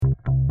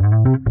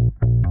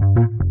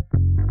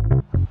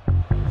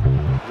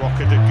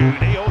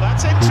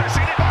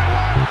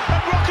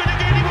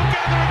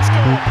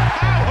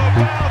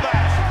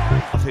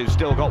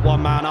still got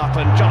one man up,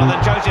 and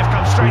Jonathan Joseph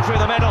comes straight through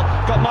the middle.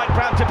 Got Mike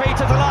Brown to beat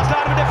at the last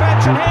line of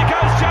defence, and here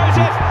goes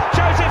Joseph.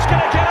 Joseph's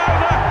going to get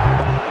over.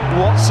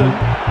 Watson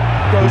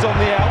goes on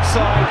the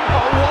outside.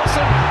 Oh,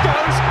 Watson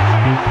goes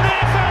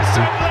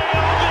magnificently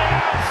on the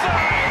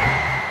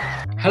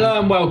outside. Hello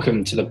and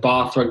welcome to the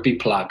Bath Rugby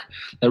Plug,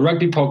 the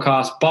rugby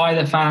podcast by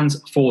the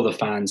fans for the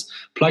fans,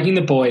 plugging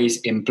the boys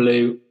in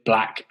blue,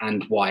 black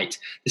and white.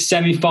 The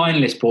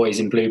semi-finalist boys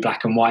in blue,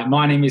 black and white.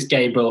 My name is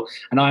Gabriel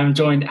and I am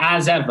joined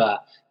as ever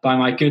by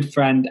my good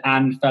friend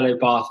and fellow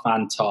Bath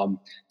fan, Tom.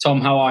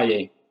 Tom, how are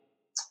you?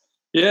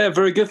 Yeah,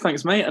 very good,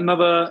 thanks, mate.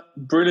 Another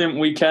brilliant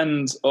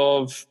weekend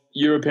of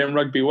European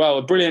rugby. Well,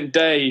 a brilliant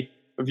day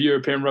of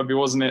European rugby,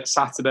 wasn't it?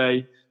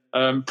 Saturday.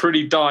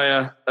 Pretty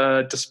dire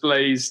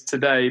displays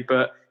today,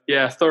 but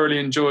yeah, thoroughly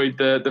enjoyed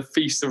the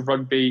feast of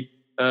rugby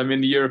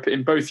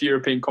in both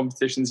European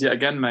competitions yet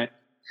again, mate.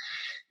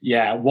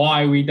 Yeah,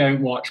 why we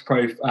don't watch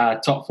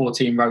top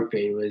 14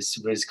 rugby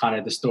was kind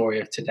of the story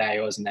of today,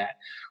 wasn't it?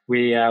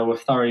 We were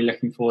thoroughly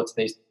looking forward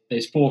to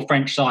those four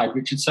French sides,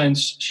 which had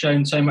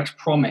shown so much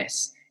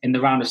promise in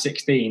the round of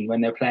 16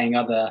 when they're playing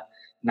other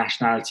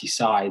nationality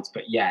sides.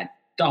 But yeah,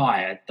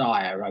 dire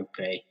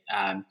rugby.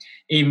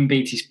 Even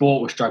BT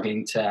Sport was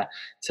struggling to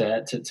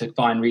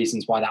find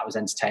reasons why that was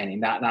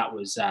entertaining. That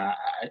was a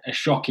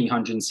shocking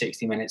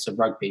 160 minutes of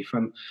rugby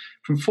from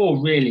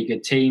four really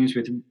good teams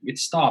with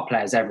star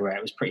players everywhere.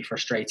 It was pretty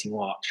frustrating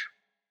watch.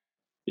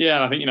 Yeah,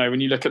 and I think,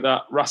 when you look at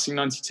that Racing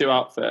 92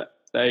 outfit,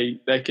 they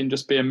can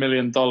just be $1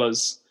 million.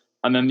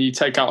 And then you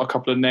take out a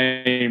couple of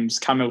names,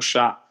 Kamil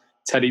Shat,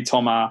 Teddy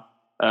Thomas,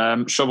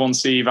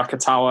 Shovonsi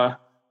Vakatawa,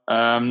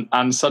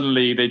 and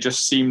suddenly they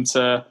just seem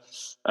to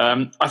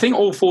I think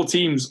all four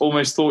teams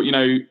almost thought,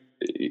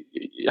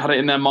 had it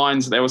in their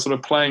minds that they were sort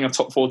of playing a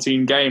top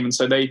 14 game. And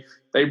so they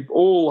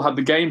all had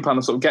the game plan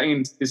of sort of getting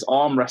into this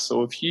arm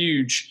wrestle of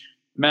huge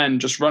men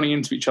just running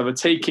into each other,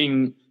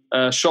 taking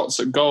shots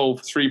at goal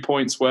for 3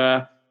 points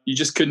where you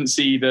just couldn't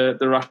see the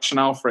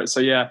rationale for it.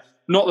 So yeah,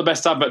 not the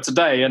best advert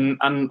today. And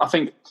I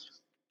think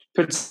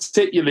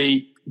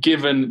particularly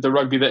given the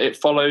rugby that it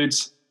followed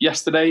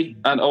yesterday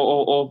and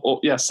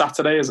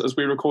Saturday as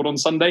we record on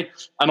Sunday,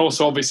 and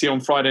also obviously on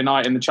Friday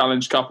night in the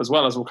Challenge Cup as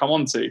well, as we'll come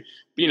on to.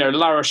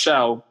 La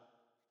Rochelle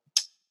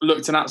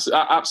looked an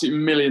absolute $1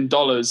 million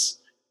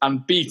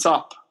and beat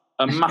up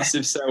a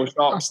massive Sale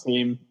Sharks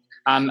team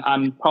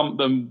and pumped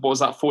them,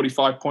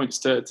 45 points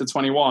to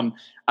 21.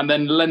 And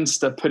then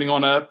Leinster putting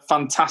on a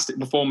fantastic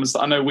performance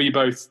that I know we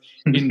both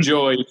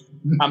enjoyed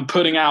and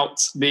putting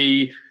out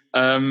the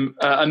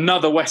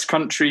another West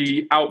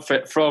Country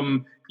outfit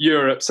from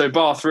Europe. So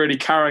Bath really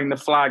carrying the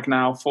flag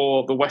now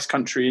for the West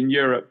Country in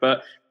Europe.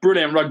 But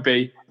brilliant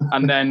rugby,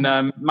 and then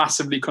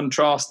massively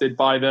contrasted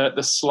by the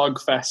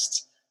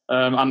slugfest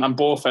and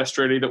borefest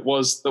really that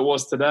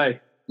was today.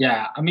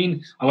 Yeah, I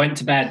mean, I went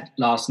to bed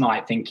last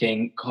night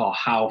thinking, God,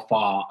 how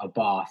far are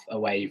Bath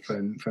away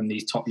from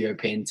these top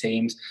European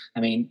teams? I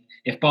mean,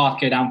 if Bath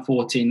go down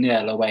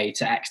 14-0 away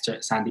to Exeter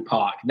at Sandy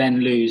Park, then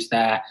lose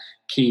their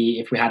key,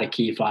 if we had a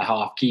key fly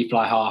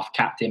half,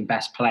 captain,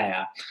 best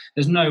player,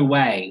 there's no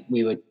way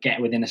we would get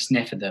within a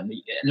sniff of them.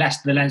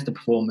 The Leinster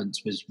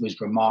performance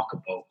was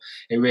remarkable.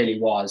 It really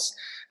was.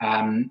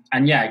 And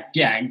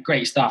yeah,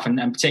 great stuff. And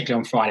particularly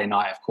on Friday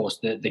night, of course,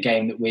 the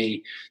game that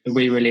we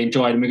really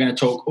enjoyed. And we're going to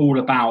talk all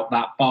about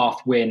that Bath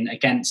win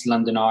against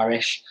London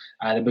Irish.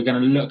 We're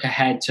going to look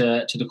ahead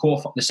to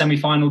the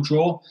semi-final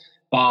draw.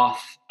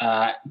 Bath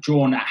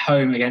drawn at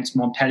home against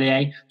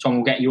Montpellier. Tom,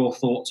 we'll get your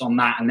thoughts on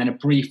that, and then a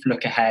brief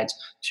look ahead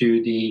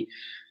to the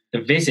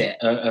visit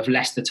of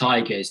Leicester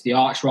Tigers, the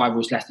arch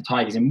rivals Leicester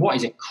Tigers, in what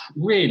is a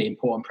really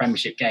important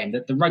Premiership game.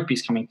 That the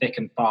rugby's coming thick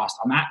and fast.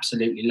 I'm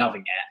absolutely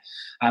loving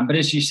it. But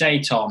as you say,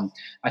 Tom,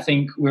 I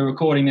think we're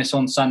recording this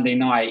on Sunday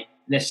night.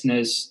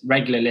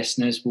 Regular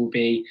listeners will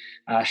be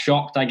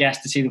shocked, I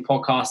guess, to see the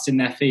podcast in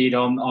their feed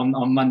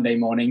on Monday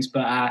mornings.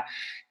 But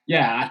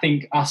yeah, I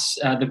think us,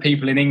 the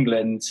people in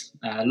England,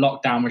 certain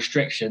lockdown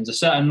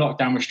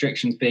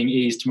restrictions being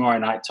eased tomorrow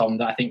night, Tom,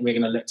 that I think we're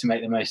going to look to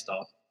make the most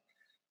of.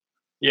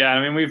 Yeah,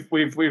 I mean,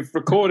 we've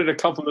recorded a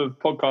couple of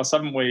podcasts,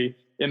 haven't we,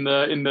 in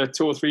the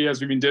 2 or 3 years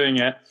we've been doing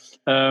it,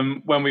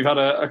 when we've had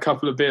a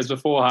couple of beers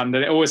beforehand,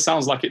 and it always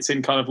sounds like it's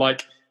in kind of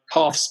like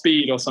half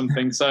speed or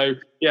something. So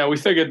yeah, we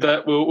figured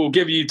that we'll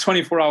give you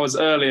 24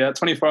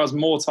 hours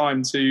more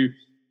time to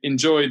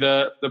enjoy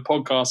the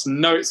podcast,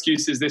 and no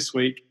excuses this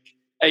week.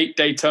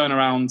 8-day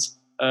turnaround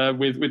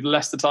with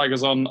Leicester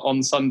Tigers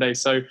on Sunday.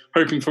 So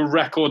hoping for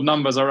record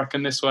numbers, I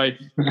reckon, this way,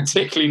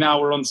 particularly now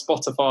we're on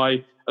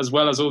Spotify as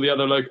well as all the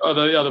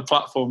other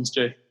platforms,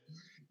 Jay.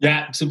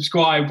 Yeah,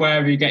 subscribe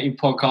wherever you get your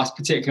podcast,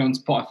 particularly on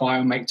Spotify.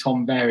 It'll make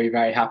Tom very,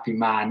 very happy,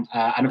 man.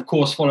 And of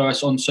course, follow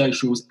us on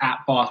socials at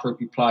Bath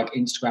Rugby Plug,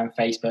 Instagram,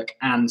 Facebook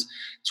and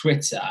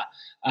Twitter.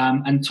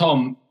 And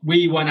Tom,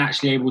 we weren't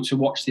actually able to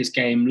watch this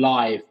game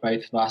live,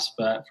 both of us,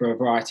 for a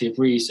variety of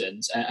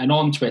reasons. And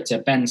on Twitter,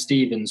 Ben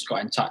Stevens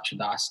got in touch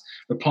with us,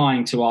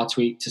 replying to our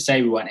tweet to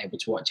say we weren't able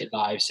to watch it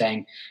live,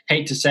 saying,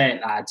 "Hate to say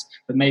it, lads,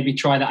 but maybe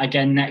try that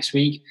again next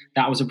week.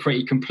 That was a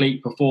pretty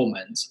complete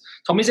performance."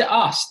 Tom, is it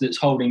us that's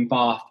holding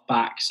Bath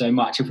back so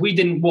much? If we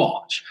didn't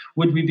watch,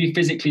 would we be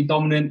physically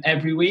dominant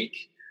every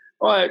week?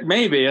 Well,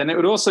 maybe, and it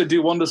would also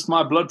do wonders for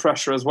my blood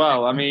pressure as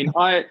well. I mean,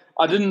 I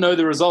didn't know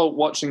the result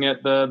watching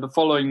it the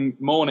following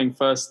morning,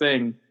 first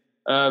thing,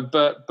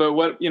 but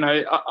when,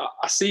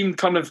 I seemed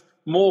kind of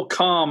more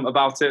calm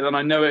about it than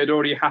I know it had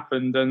already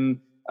happened, and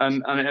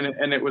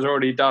it was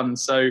already done.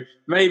 So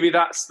maybe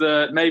that's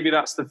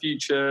the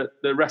future,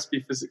 the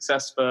recipe for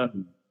success for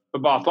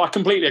Bath. But I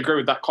completely agree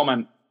with that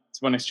comment.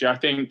 To be honest, I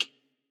think,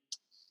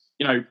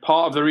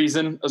 part of the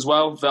reason as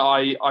well that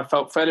I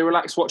felt fairly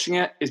relaxed watching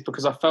it is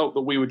because I felt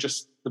that we were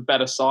just the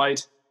better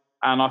side,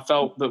 and I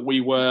felt that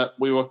we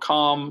were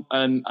calm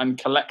and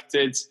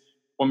collected.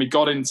 When we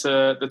got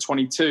into the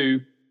 22,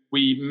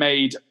 we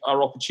made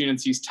our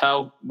opportunities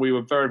tell. We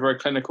were very, very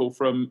clinical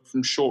from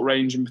short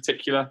range in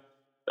particular.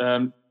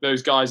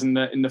 Those guys in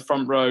the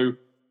front row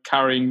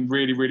carrying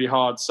really, really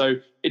hard. So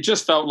it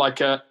just felt like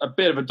a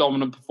bit of a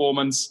dominant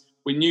performance.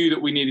 We knew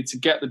that we needed to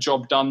get the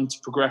job done to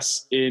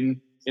progress in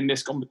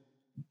this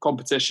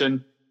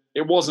competition.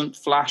 It wasn't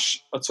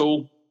flash at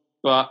all,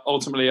 but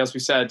ultimately, as we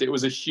said, it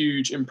was a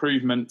huge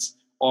improvement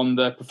on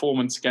the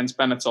performance against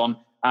Benetton.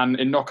 And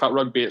in knockout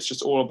rugby, it's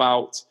just all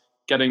about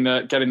getting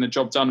the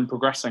job done and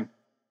progressing.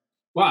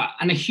 Wow,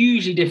 and a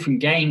hugely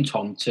different game,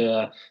 Tom,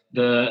 to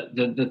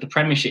the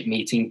Premiership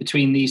meeting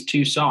between these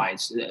two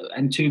sides,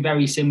 and two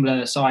very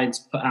similar sides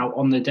put out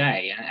on the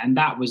day. And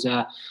that was,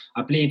 I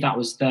believe that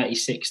was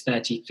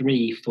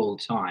 36-33 full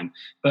time,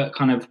 but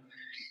kind of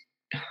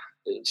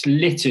it's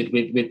littered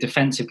with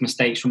defensive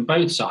mistakes from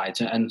both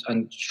sides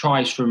and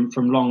tries from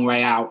long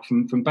way out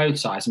from both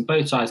sides, and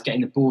both sides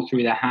getting the ball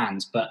through their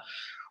hands. But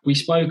we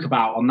spoke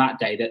about on that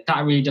day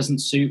that really doesn't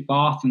suit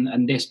Bath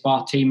and this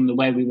Bath team, the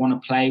way we want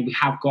to play. We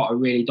have got a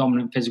really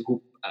dominant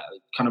physical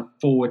kind of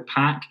forward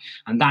pack,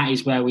 and that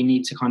is where we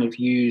need to kind of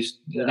use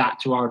that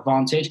to our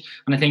advantage.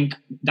 And I think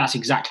that's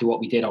exactly what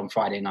we did on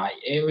Friday night.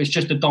 It was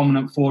just a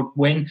dominant forward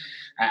win,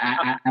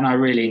 and I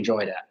really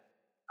enjoyed it.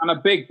 And a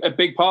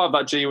big part of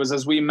that, G, was,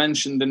 as we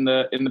mentioned in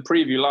the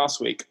preview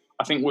last week,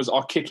 I think was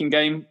our kicking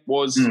game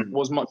was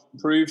much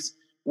improved.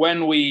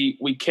 When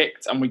we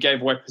kicked and we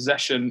gave away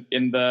possession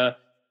in the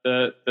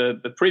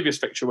previous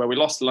fixture where we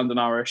lost to London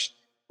Irish,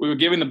 we were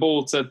giving the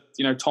ball to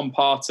Tom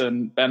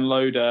Parton, Ben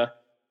Loader,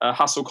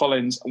 Hassel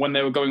Collins when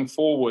they were going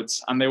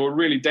forwards, and they were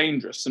really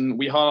dangerous. And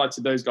we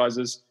highlighted those guys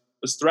as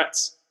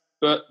threats,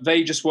 but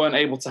they just weren't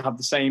able to have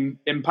the same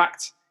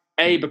impact.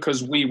 A,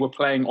 because we were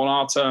playing on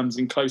our terms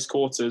in close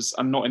quarters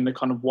and not in the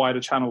kind of wider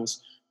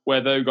channels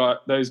where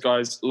those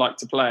guys like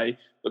to play.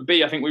 But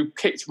B, I think we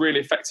kicked really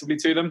effectively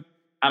to them.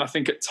 And I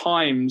think at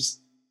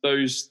times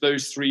those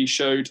three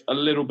showed a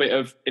little bit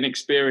of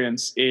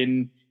inexperience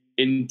in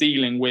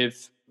dealing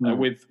with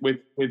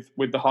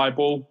the high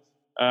ball.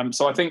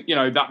 So I think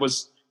that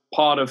was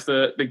part of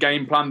the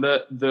game plan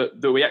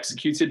that we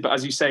executed. But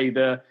as you say,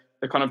 the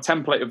kind of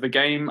template of the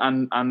game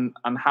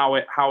and how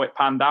it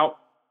panned out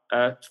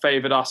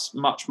favoured us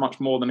much, much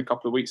more than a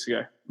couple of weeks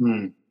ago.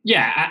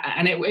 Yeah,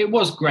 and it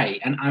was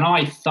great, and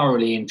I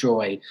thoroughly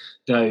enjoy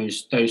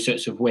those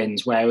sorts of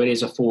wins where it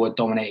is a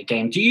forward-dominated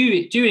game. Do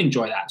you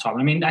enjoy that, Tom?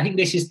 I mean, I think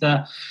this is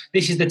the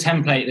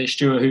template that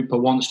Stuart Hooper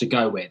wants to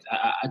go with,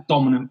 a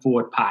dominant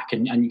forward pack,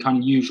 and you kind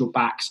of use your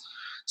backs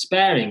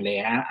sparingly.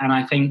 And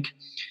I think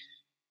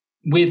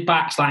with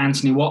backs like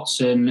Anthony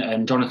Watson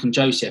and Jonathan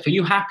Joseph, are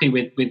you happy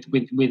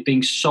with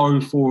being so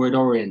forward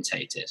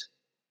orientated?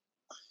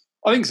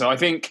 I think so. I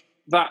think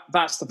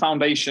that's the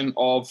foundation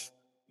of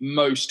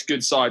most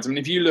good sides. I mean,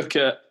 if you look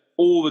at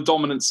all the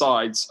dominant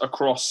sides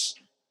across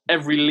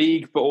every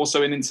league, but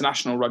also in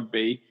international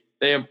rugby,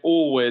 they have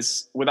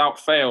always, without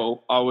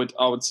fail, I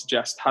would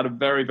suggest, had a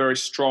very, very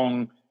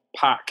strong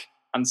pack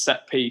and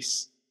set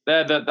piece.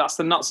 That's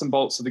the nuts and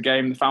bolts of the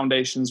game, the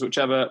foundations,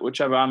 whichever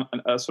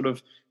sort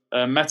of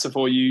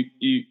metaphor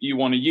you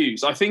want to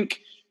use. I think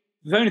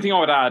the only thing I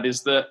would add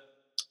is that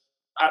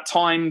at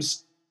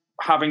times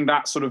having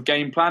that sort of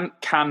game plan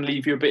can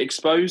leave you a bit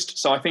exposed.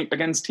 So I think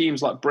against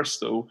teams like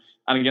Bristol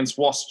and against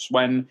Wasps,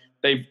 when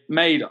they've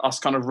made us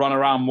kind of run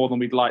around more than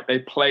we'd like, they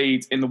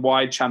played in the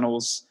wide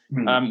channels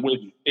in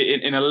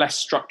a less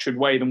structured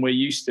way than we're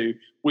used to.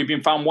 We've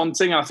been found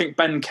wanting, and I think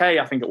Ben Kay,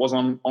 I think it was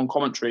on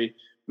commentary,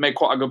 made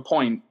quite a good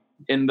point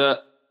in that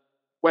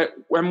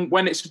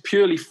when it's a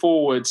purely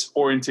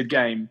forward-oriented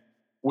game,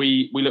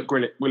 we look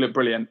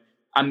brilliant.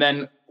 And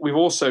then we've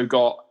also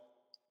got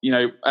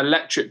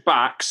electric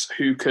backs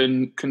who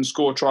can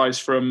score tries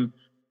from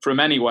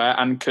anywhere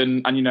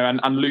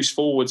and loose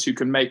forwards who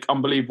can make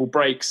unbelievable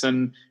breaks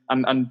and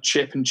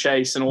chip and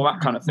chase and all that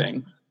kind of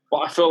thing. But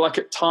I feel like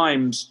at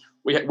times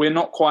we're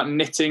not quite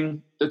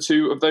knitting the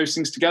two of those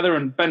things together.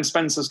 And Ben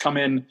Spencer's come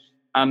in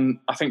and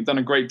I think done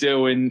a great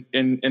deal in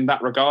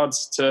that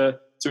regards to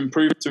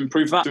improve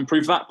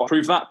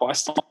that by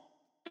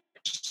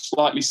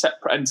slightly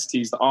separate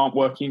entities that aren't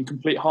working in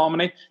complete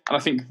harmony. And I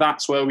think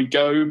that's where we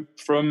go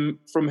from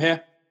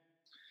here.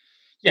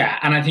 Yeah,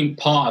 and I think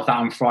part of that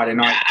on Friday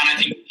night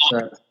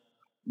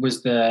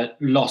was the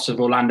loss of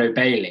Orlando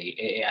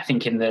Bailey. I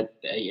think in the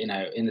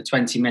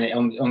 20-minute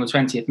on the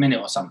 20th minute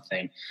or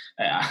something.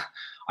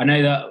 I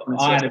know that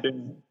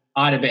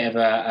I had a bit of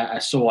a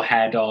sore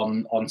head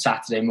on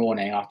Saturday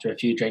morning after a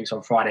few drinks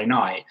on Friday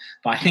night,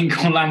 but I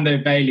think Orlando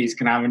Bailey's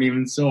going to have an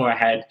even sorer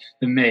head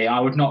than me. I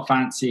would not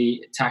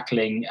fancy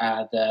tackling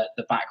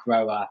the back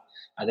rower,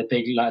 the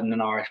big London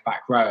Irish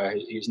back rower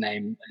whose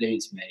name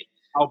eludes me.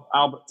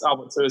 Albert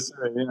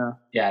Tuisuri,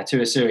 yeah,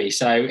 Tuisuri.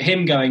 So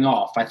him going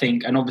off, I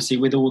think, and obviously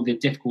with all the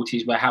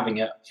difficulties we're having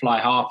at fly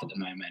half at the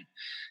moment,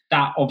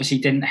 that obviously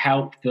didn't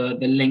help the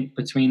link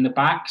between the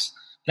backs.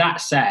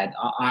 That said,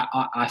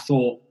 I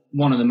thought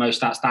one of the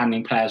most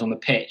outstanding players on the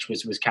pitch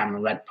was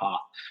Cameron Redpath.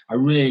 I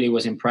really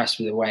was impressed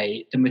with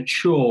the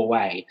mature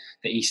way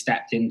that he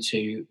stepped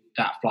into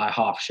that fly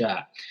half shirt.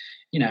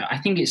 I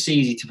think it's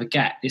easy to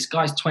forget this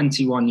guy's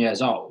 21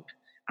 years old.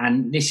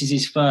 And this is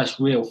his first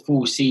real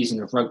full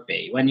season of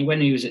rugby. When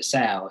he was at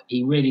Sale,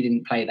 he really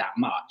didn't play that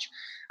much.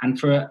 And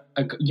for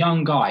a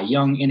young,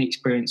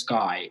 inexperienced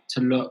guy to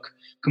look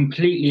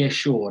completely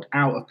assured,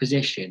 out of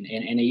position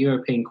in a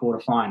European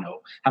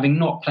quarter-final, having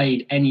not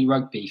played any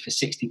rugby for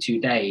 62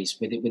 days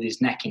with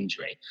his neck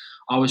injury,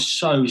 I was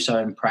so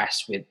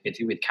impressed with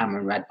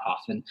Cameron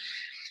Redpath. And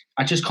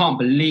I just can't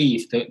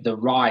believe the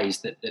rise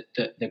that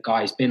the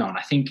guy's been on.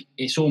 I think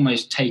it's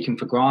almost taken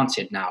for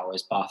granted now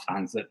as Bath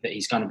fans that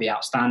he's going to be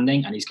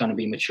outstanding and he's going to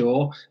be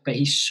mature, but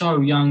he's so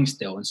young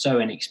still and so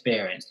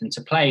inexperienced. And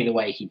to play the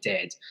way he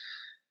did,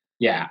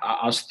 yeah,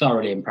 I was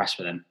thoroughly impressed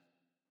with him.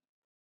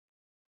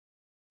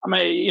 I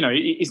mean,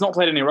 he's not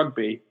played any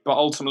rugby, but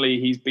ultimately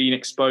he's been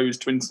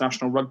exposed to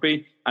international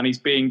rugby and he's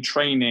being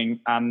training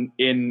and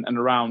in and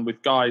around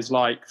with guys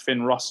like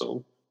Finn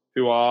Russell,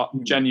 who are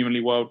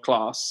genuinely world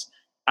class.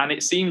 And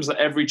it seems that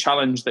every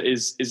challenge that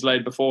is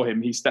laid before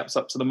him, he steps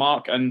up to the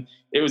mark. And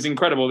it was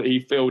incredible that he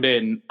filled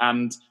in.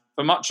 And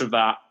for much of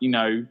that, you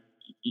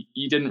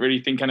didn't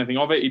really think anything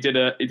of it. He did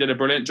a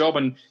brilliant job,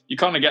 and you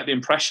kind of get the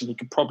impression he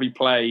could probably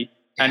play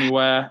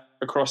anywhere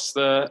across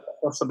the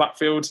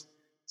backfield.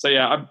 So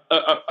yeah,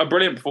 a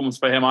brilliant performance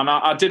for him. And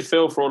I did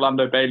feel for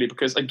Orlando Bailey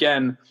because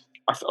again,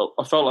 I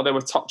felt like there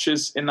were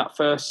touches in that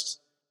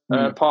first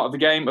part of the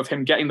game of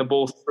him getting the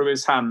ball through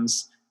his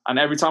hands. And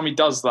every time he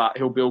does that,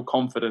 he'll build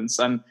confidence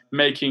and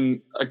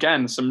making,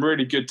 again, some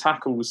really good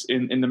tackles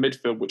in the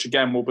midfield, which,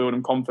 again, will build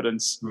him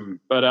confidence.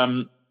 But,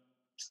 I'm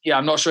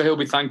not sure he'll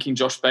be thanking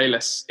Josh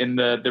Bayliss in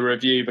the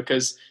review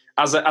because,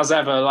 as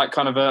ever, like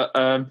kind of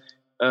a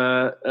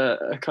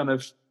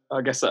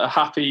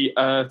happy,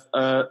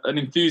 an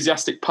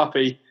enthusiastic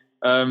puppy,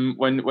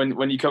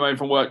 when you come home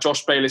from work,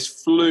 Josh Bayliss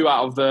flew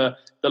out of the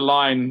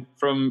line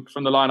from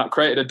the lineup,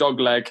 created a dog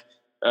leg.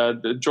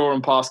 The draw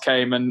and pass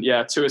came, and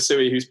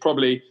Tuisuri, who's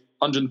probably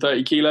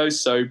 130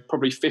 kilos, so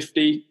probably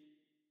 50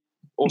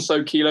 or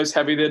so kilos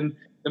heavier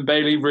than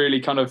Bailey,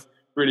 really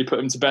put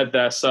him to bed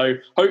there. So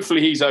hopefully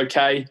he's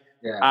okay,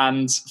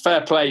 and fair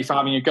play for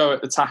having a go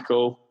at the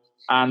tackle,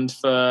 and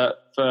for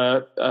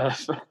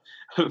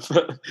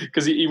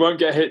because he won't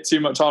get hit too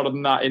much harder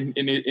than that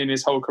in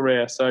his whole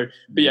career. So,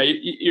 but yeah,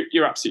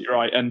 you're absolutely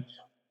right, and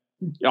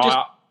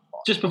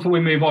Just before we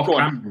move off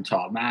Cameron,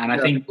 Tom, and I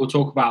think we'll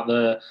talk about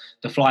the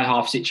fly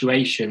half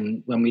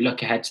situation when we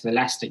look ahead to the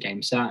Leicester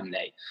game,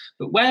 certainly.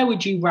 But where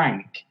would you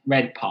rank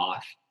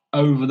Redpath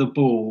over the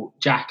ball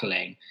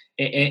jackling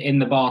in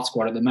the Bath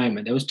squad at the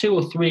moment? There was 2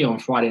 or 3 on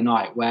Friday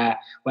night where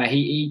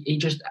he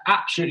just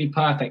absolutely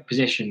perfect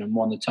position and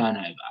won the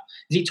turnover.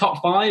 Is he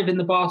top 5 in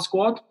the Bath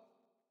squad?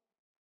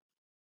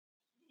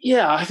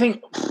 Yeah, I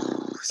think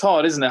it's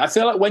hard, isn't it? I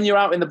feel like when you're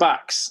out in the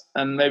backs,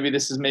 and maybe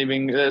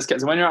let's get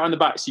to when you're out in the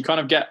backs, you kind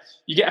of get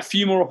a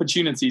few more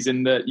opportunities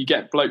in that you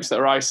get blokes that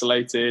are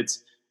isolated.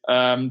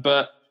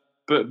 But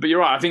you're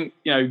right. I think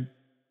I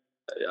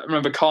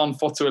remember Khan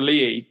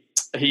Fotuali'i.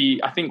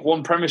 I think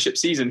one Premiership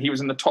season he was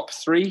in the top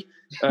 3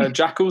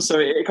 jackals. So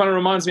it kind of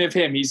reminds me of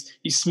him. He's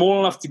small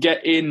enough to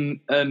get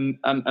in and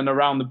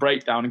around the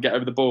breakdown and get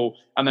over the ball,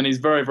 and then he's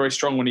very, very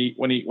strong when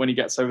he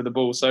gets over the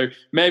ball. So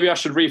maybe I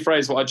should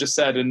rephrase what I just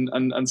said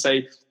and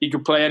say he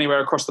could play anywhere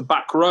across the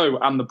back row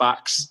and the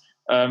backs,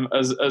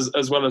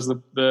 as well as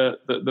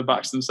the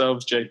backs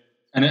themselves, Jay.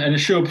 And a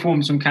sure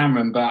performance from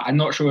Cameron, but I'm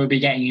not sure we'll be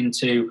getting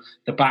into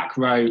the back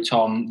row,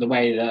 Tom, the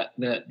way that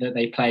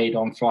they played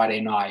on Friday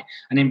night,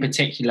 and in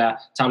particular,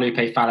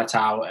 Taulupe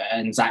Faletau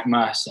and Zach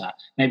Mercer.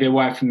 Maybe a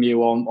word from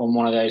you on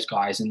one of those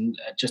guys, and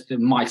just a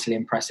mightily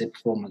impressive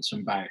performance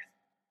from both.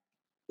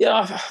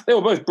 Yeah, they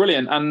were both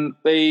brilliant, and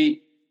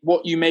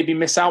what you maybe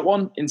miss out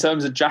on in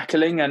terms of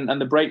jackling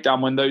and the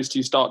breakdown when those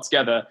two start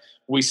together,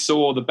 we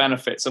saw the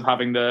benefits of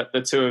having the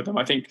two of them.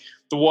 I think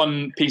the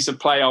one piece of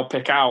play I'll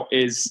pick out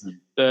is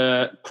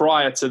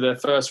prior to the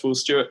first Will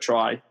Stewart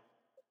try,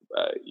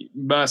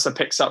 Mercer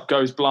picks up,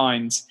 goes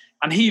blind,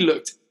 and he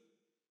looked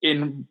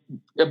in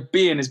a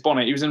bee in his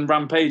bonnet. He was in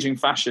rampaging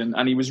fashion,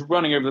 and he was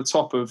running over the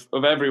top of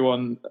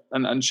everyone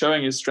and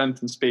showing his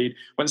strength and speed.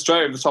 Went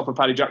straight over the top of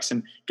Paddy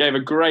Jackson, gave a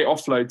great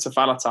offload to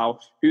Faletau,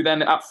 who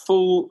then at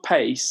full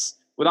pace,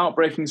 without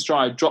breaking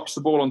stride, drops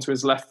the ball onto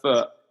his left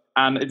foot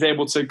and is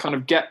able to kind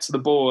of get to the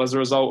ball as a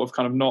result of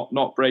kind of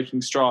not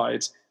breaking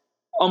stride.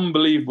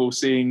 Unbelievable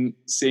seeing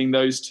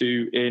those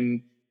two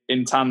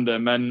in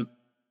tandem. And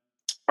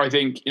I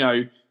think,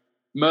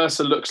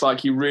 Mercer looks like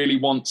he really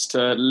wants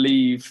to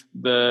leave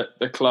the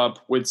club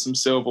with some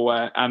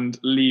silverware and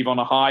leave on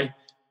a high.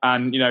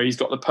 And, he's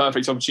got the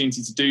perfect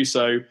opportunity to do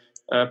so,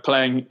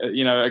 playing,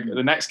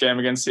 the next game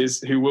against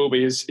who will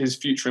be his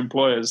future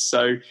employers.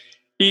 So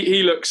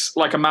he looks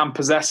like a man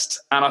possessed.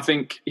 And I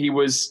think I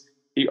was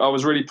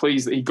really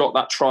pleased that he got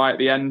that try at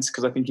the end,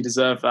 because I think he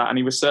deserved that. And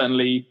he was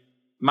certainly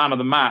man of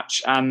the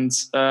match, and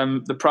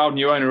the proud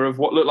new owner of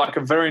what looked like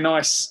a very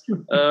nice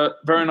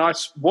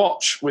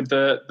watch with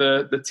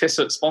the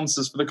Tissot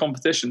sponsors for the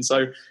competition.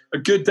 So a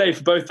good day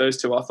for both those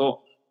two, I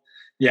thought.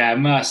 Yeah,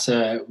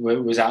 Mercer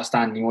was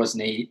outstanding,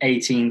 wasn't he?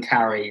 18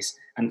 carries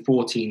and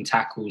 14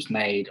 tackles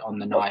made on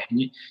the night.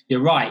 And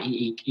you're right,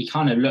 he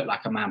kind of looked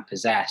like a man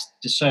possessed,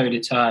 just so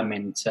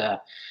determined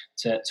to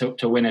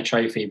win a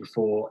trophy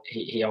before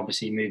he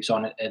obviously moves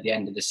on at the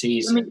end of the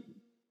season.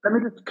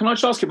 Can I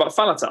just ask you about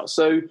Faletau?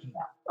 So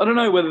I don't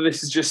know whether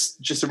this is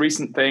just a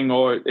recent thing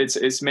or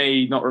it's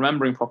me not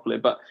remembering properly,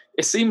 but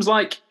it seems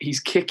like he's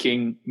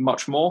kicking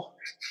much more.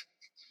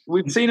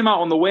 We've seen him out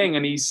on the wing,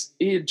 and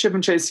he had chip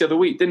and chase the other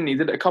week, didn't he?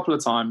 Did it a couple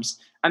of times,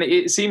 and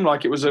it seemed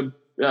like it was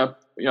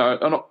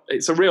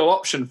it's a real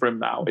option for him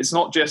now. It's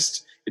not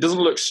just, it doesn't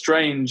look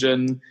strange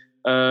and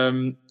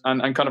kind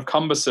of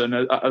cumbersome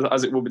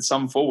as it will with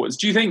some forwards.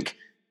 Do you think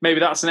maybe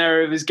that's an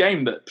area of his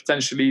game that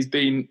potentially he's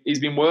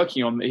been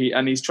working on,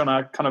 and he's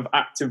trying to kind of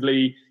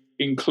actively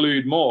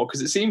include more?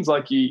 Because it seems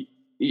like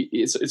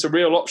it's a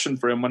real option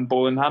for him when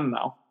ball in hand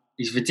now.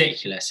 He's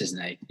ridiculous,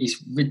 isn't he?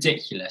 He's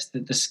ridiculous.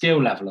 The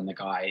skill level on the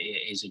guy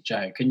is a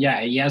joke. And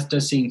yeah, he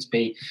does seem to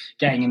be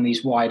getting in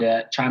these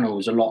wider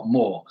channels a lot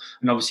more.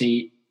 And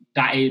obviously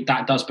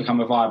that does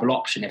become a viable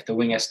option if the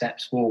winger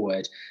steps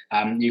forward.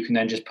 You can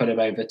then just put him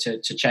over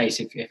to chase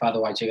if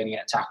otherwise you're going to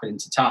get tackled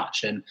into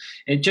touch. And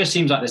it just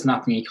seems like there's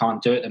nothing he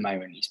can't do at the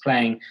moment. He's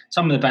playing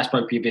some of the best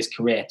rugby of his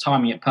career,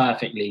 timing it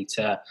perfectly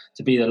to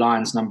be the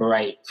Lions' number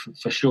 8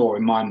 for sure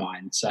in my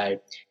mind. So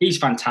he's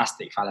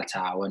fantastic,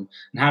 Faletau, and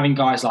having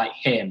guys like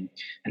him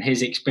and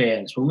his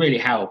experience will really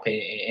help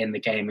in the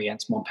game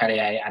against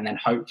Montpellier, and then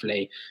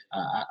hopefully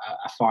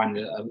a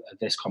final of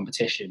this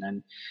competition.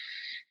 And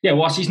yeah,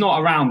 whilst he's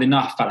not around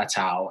enough,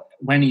 Faletau,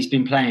 when he's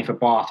been playing for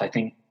Bath, I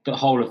think the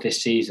whole of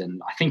this season,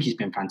 I think he's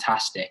been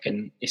fantastic.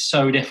 And it's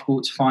so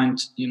difficult to find,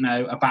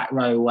 a back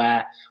row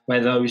where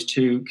those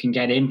two can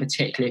get in,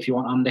 particularly if you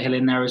want Underhill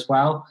in there as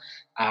well.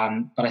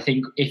 But I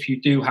think if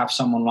you do have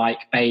someone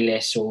like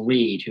Bayliss or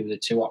Reid, who are the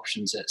two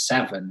options at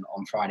 7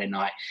 on Friday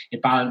night,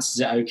 it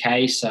balances it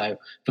okay. So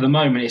for the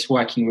moment, it's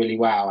working really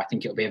well. I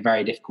think it'll be a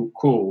very difficult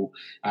call.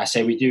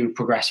 Say we do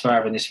progress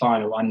further in this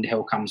final,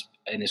 Underhill comes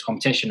in this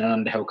competition and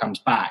Underhill comes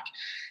back,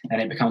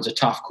 and it becomes a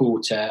tough call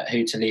to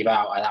who to leave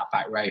out at that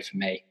back row for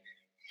me.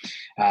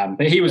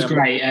 But he was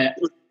great.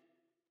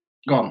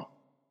 Go on.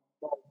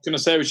 I was going to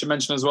say we should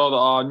mention as well that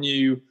our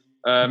new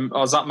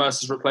Zach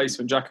Mercer's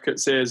replacement, Jack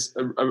Coetzee,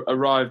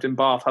 arrived in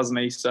Bath, hasn't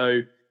he?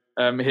 So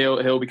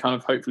he'll be kind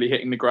of hopefully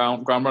hitting the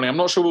ground running. I'm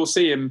not sure we'll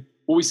see him.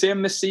 Will we see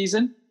him this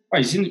season?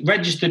 Well, he's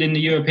registered in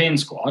the European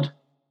squad.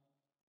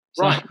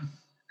 Right.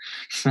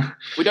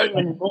 We don't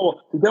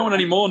want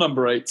any more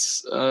number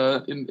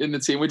 8s in the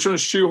team. We're trying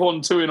to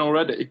shoehorn 2 in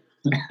already.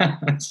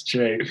 That's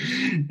true.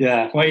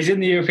 Yeah. Well, he's in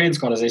the European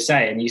squad, as I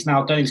say, and he's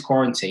now done his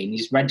quarantine.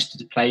 He's registered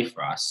to play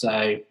for us.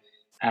 So,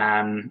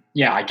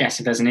 I guess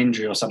if there's an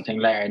injury or something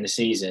later in the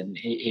season,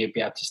 he'd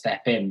be able to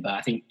step in. But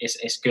I think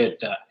it's good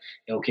that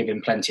it'll give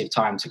him plenty of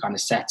time to kind of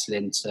settle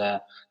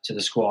into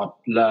the squad,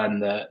 learn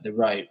the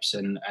ropes,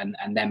 and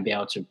then be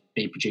able to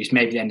be produced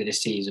maybe at the end of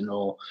this season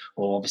or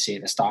obviously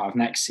at the start of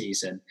next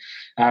season.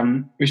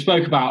 We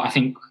spoke about, I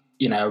think,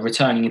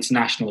 returning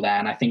international there,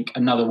 and I think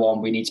another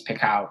one we need to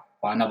pick out.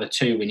 Well, another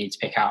 2 we need to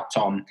pick out,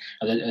 Tom,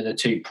 are the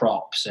 2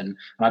 props. And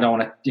I don't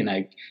want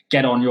to,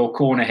 get on your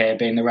corner here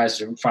being the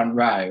resident front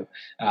row,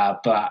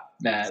 but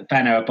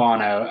Beno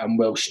Obano and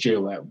Will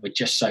Stewart were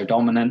just so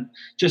dominant,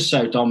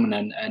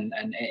 and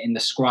in the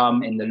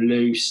scrum, in the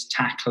loose,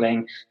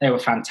 tackling, they were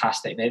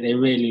fantastic. They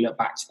really look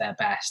back to their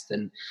best.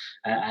 And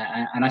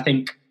I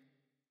think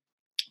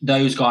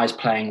those guys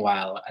playing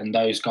well, and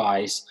those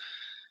guys...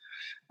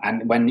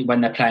 And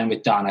when they're playing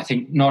with Dunn, I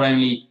think not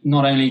only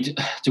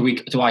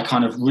do I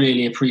kind of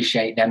really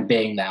appreciate them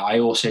being there, I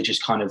also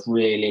just kind of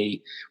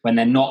really, when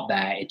they're not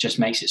there, it just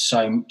makes it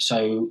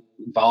so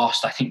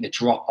vast. I think the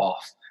drop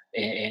off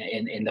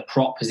in the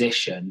prop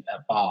position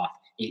at Bath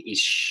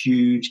is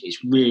huge.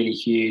 It's really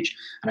huge,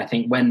 and I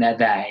think when they're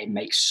there, it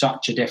makes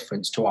such a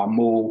difference to our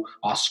maul,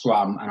 our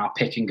scrum, and our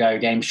pick and go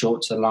game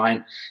short to the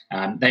line.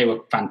 They were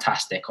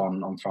fantastic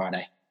on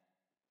Friday.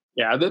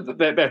 Yeah,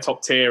 they're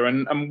top tier,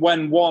 and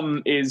when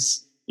one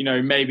is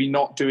maybe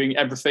not doing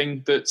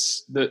everything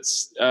that's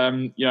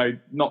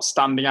not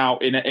standing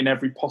out in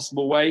every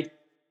possible way,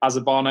 as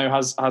Abano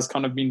has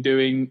kind of been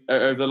doing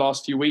over the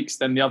last few weeks,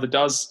 then the other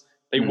does.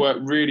 They work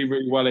really,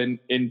 really well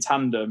in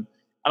tandem.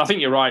 And I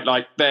think you're right.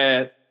 Like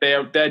they're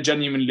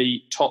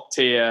genuinely top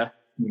tier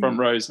front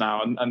rows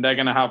now, and they're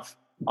going to have,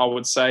 I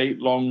would say,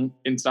 long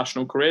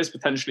international careers.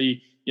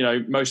 Potentially,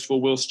 most of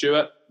all Will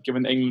Stewart,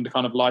 given that England are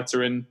kind of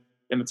lighter in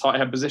the tight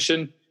head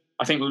position.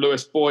 I think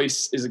Lewis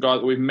Boyce is a guy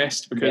that we've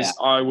missed because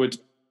I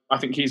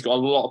think he's got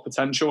a lot of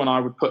potential, and I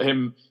would put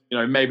him,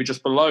 maybe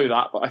just below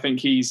that. But I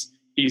think he's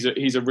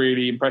a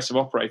really impressive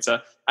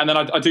operator. And then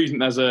I do think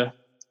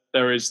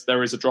there is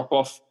a drop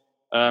off.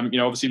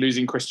 Obviously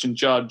losing Christian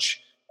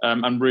Judge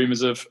and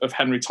rumours of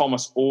Henry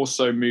Thomas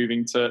also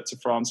moving to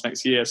France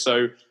next year.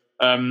 So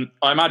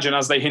I imagine,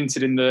 as they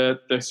hinted in the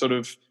sort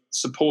of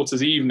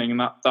supporters' evening in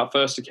that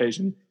first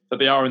occasion, that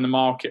they are in the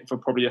market for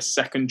probably a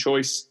second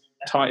choice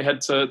tight head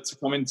to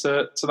come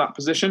into that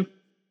position.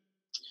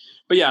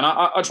 But yeah, and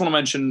I just want to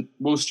mention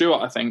Will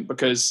Stewart, I think,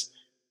 because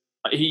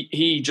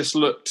he just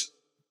looked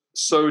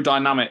so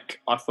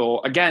dynamic, I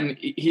thought. Again,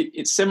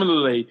 it's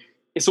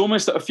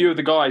almost that a few of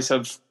the guys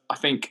have, I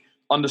think,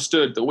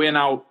 understood that we're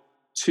now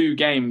 2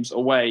 games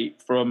away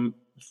from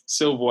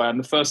silverware, and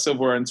the first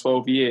silverware in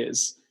 12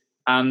 years.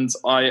 And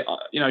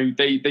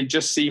they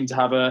just seem to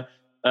have a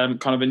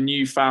kind of a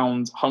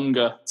newfound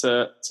hunger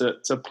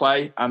to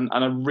play and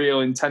a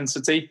real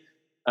intensity.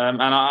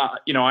 And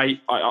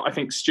I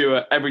think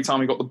Stewart, every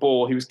time he got the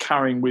ball, he was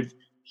carrying with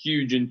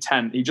huge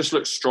intent. He just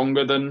looked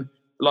stronger than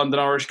London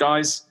Irish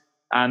guys.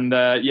 And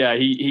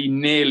he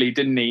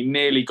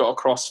nearly got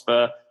across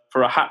for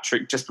a hat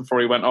trick just before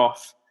he went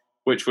off,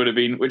 which would have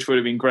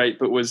been great,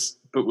 but was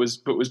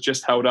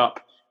just held up.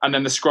 And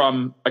then the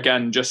scrum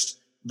again, just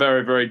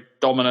very, very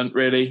dominant,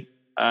 really,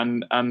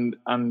 and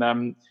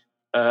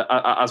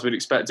as we'd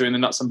expect, doing the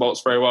nuts and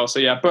bolts very well. So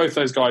yeah, both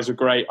those guys were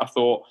great, I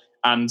thought,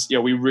 and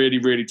we really,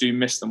 really do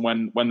miss them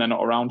when they're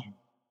not around.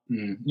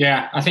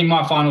 Yeah, I think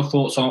my final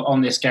thoughts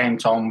on this game,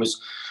 Tom,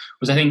 was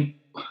I think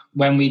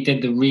when we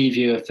did the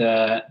review of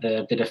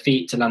the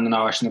defeat to London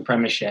Irish in the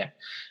Premiership,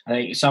 I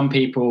think some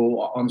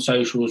people on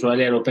socials were a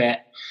little bit,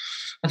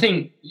 I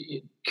think,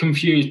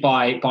 confused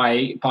by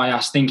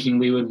us thinking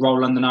we would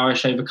roll London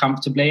Irish over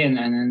comfortably, and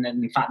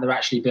in fact they're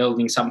actually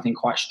building something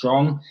quite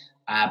strong.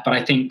 But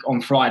I think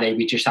on Friday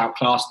we just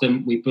outclassed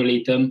them, we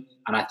bullied them,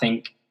 and I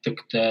think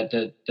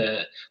the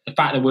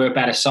fact that we're a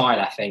better side,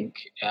 I think,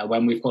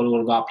 when we've got all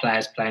of our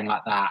players playing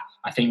like that,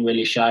 I think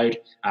really showed.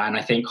 And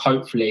I think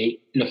hopefully,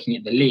 looking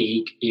at the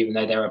league, even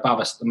though they're above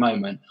us at the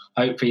moment,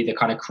 hopefully the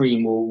kind of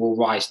cream will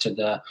rise to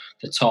the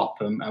top,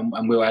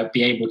 and we'll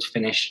be able to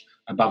finish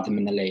above them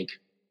in the league.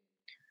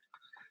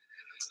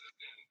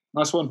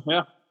 Nice one,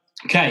 yeah.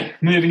 Okay,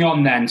 moving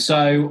on then.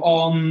 So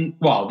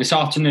this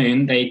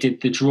afternoon they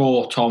did the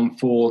draw, Tom,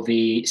 for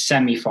the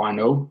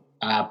semi-final.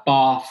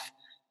 Bath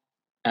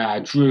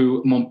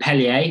drew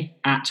Montpellier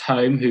at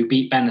home, who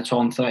beat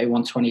Benetton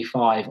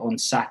 31-25 on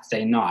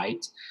Saturday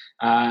night.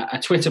 A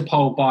Twitter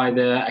poll by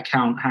the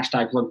account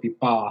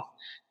 #RugbyBath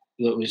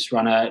that was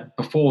run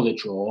before the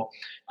draw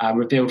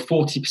revealed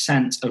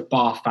 40% of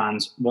Bath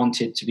fans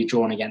wanted to be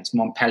drawn against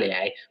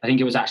Montpellier. I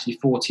think it was actually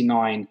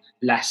 49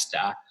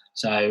 Leicester.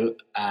 So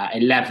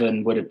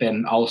 11 would have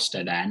been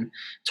Ulster then.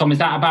 Tom, is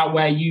that about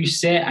where you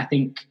sit? I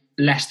think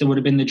Leicester would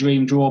have been the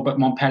dream draw, but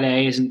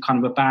Montpellier isn't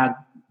kind of a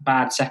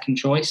bad second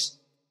choice.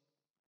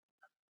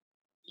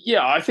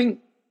 Yeah, I think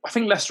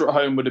Leicester at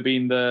home would have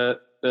been the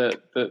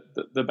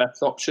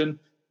best option.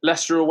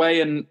 Leicester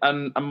away and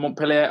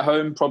Montpellier at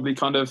home probably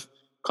kind of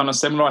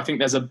similar. I think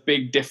there's a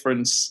big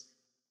difference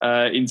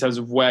in terms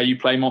of where you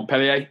play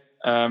Montpellier.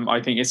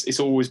 I think it's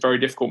always very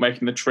difficult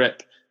making the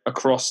trip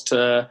across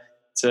to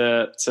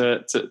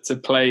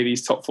play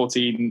these top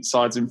 14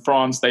 sides in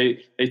France. They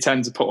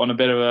tend to put on a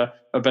bit of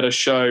a better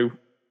show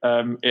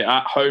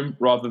at home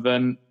rather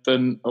than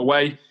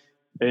away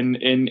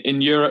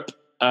in Europe.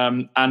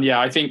 And yeah,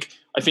 I think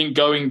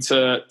going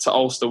to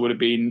Ulster would have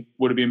been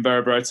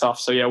very, very tough.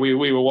 So yeah, we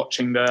were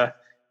watching the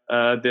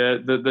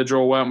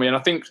draw, weren't we? And I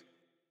think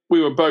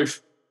we were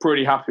both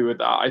pretty happy with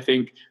that. I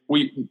think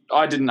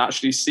I didn't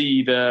actually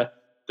see the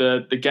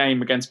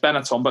game against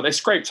Benetton, but they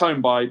scraped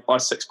home by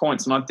 6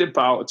 points. And I did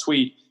put out a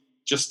tweet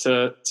just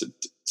to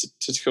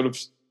sort of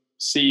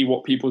see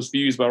what people's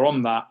views were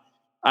on that.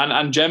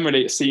 And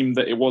generally it seemed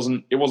that it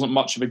wasn't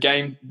much of a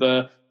game.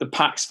 The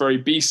pack's very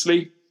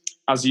beastly,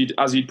 as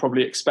you'd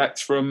probably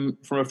expect from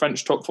a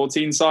French top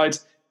 14 side.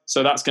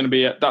 So that's going to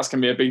be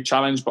a big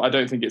challenge, but I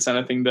don't think it's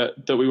anything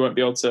that we won't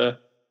be able to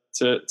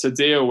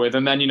deal with.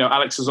 And then,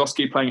 Alex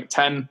Ozowski playing at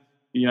 10,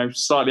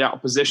 slightly out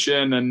of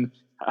position, and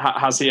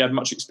has he had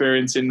much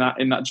experience in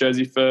that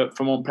jersey for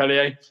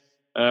Montpellier?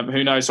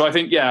 Who knows? So I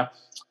think, yeah,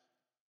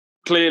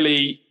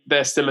 clearly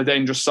they're still a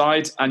dangerous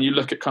side. And you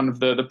look at kind of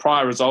the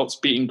prior results,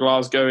 beating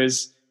Glasgow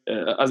is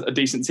a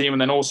decent team,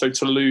 and then also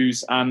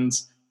Toulouse and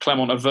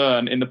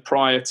Clermont-Auvergne in the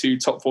prior two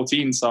top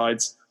 14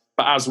 sides.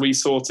 But as we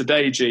saw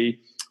today, G,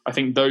 I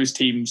think those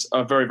teams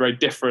are very, very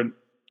different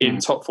in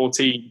top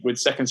 14 with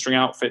second string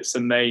outfits,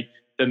 and they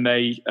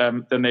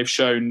they've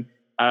shown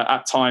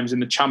at times in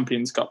the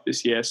Champions Cup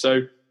this year.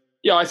 So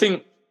yeah, I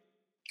think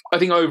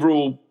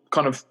overall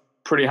kind of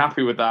pretty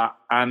happy with that,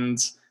 and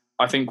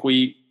I think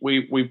we've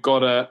got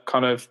to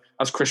kind of,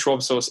 as Chris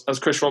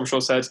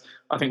Robshaw said,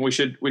 I think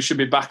we should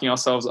be backing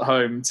ourselves at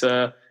home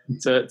to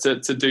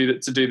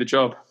do the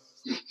job.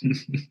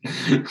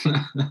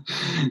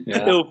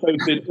 Yeah.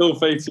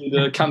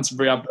 Ill-fated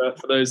Canterbury advert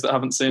for those that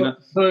haven't seen it.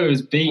 It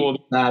was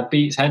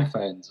Beats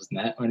headphones,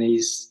 wasn't it? When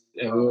we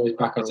always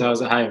back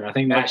ourselves at home. I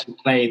think they actually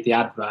played the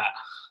advert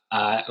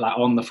like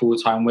on the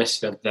full-time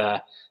whistle of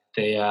the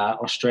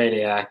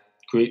Australia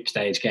group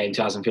stage game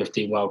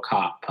 2015 World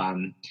Cup.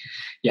 Don't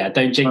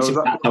jinx it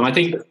that time. I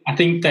think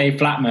Dave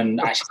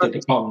Flatman actually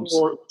did the comms.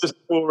 Just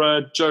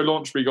before Joe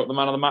Launchbury got the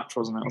man of the match,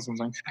 wasn't it, or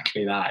something?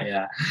 Exactly that,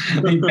 yeah.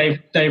 I think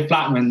Dave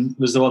Flatman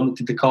was the one that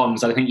did the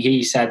comms. I think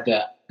he said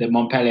that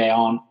Montpellier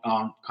aren't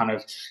kind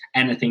of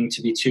anything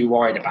to be too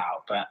worried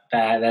about, but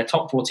their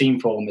top 14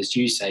 form, as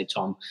you say,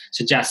 Tom,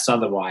 suggests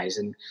otherwise.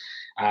 And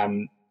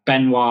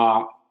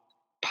Benoit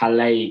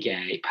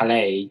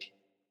Palague,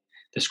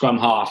 the scrum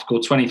half,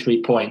 scored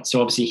 23 points.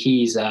 So obviously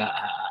he's a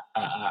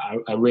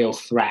real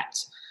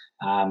threat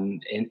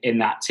in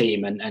that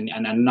team. And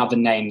another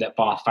name that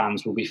Bath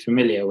fans will be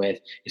familiar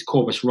with is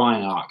Corbus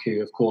Reinach,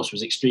 who of course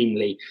was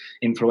extremely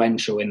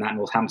influential in that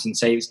Northampton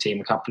Saints team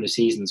a couple of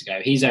seasons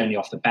ago. He's only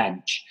off the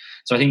bench.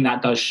 So I think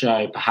that does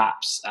show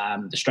perhaps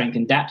the strength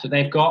and depth that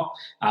they've got.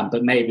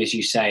 But maybe, as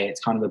you say,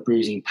 it's kind of a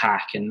bruising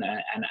pack and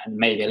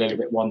maybe a little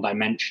bit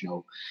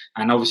one-dimensional.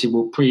 And obviously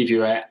we'll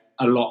preview it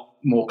a lot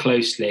more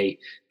closely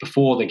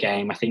before the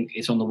game. I think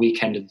it's on the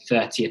weekend of the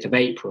 30th of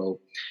April.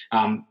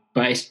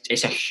 But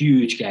it's a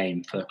huge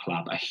game for the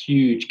club,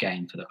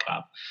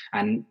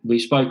 And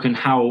we've spoken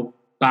how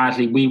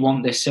badly we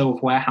want this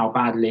silverware, how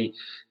badly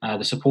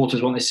the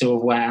supporters want this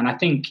silverware. And I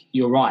think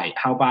you're right,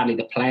 how badly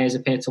the players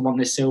appear to want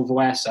this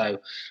silverware. So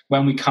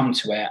when we come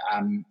to it,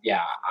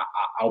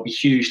 I'll be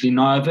hugely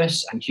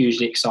nervous and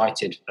hugely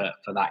excited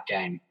for that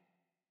game.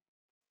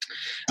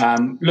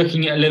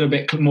 Looking at a little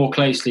bit more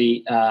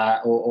closely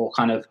or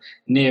kind of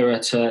nearer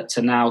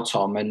to now,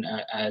 Tom, and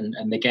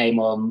the game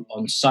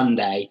on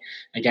Sunday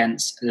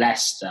against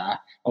Leicester,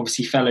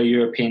 obviously fellow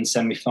European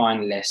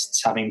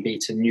semi-finalists, having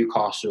beaten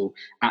Newcastle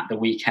at the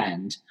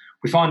weekend.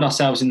 We find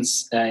ourselves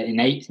in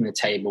eighth in the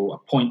table, a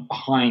point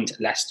behind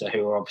Leicester,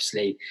 who are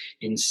obviously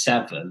in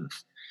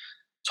seventh.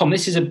 Tom,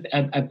 this is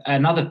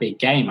another big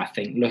game, I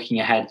think, looking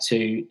ahead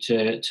to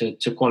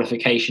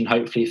qualification,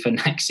 hopefully, for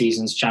next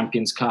season's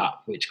Champions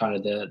Cup, which kind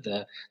of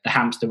the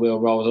hamster wheel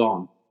rolls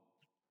on.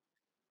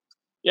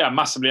 Yeah,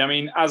 massively. I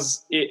mean,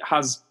 as it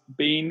has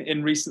been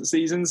in recent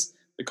seasons,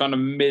 the kind of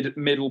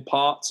middle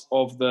part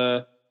of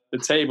the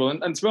table,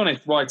 and to be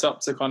honest, right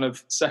up to kind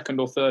of second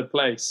or third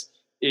place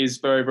is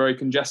very, very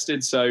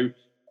congested. So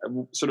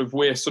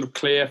we're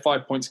clear,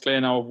 5 points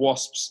clear now of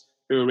Wasps,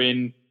 who are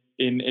in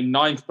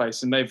ninth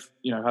place, and they've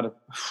had a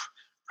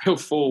real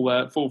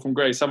fall from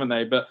grace, haven't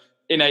they? But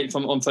in eighth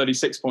on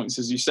 36 points,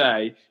 as you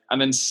say,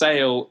 and then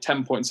Sale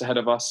 10 points ahead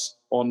of us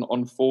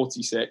on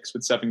 46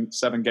 with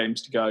seven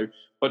games to go.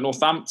 But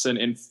Northampton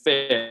in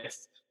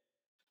fifth,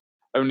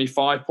 only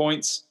 5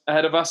 points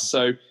ahead of us.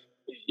 So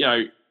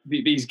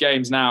these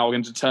games now are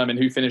going to determine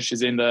who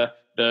finishes in the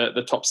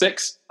top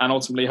six, and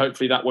ultimately,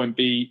 hopefully, that won't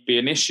be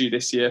an issue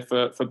this year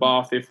for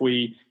Bath if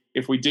we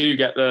do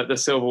get the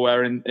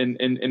silverware in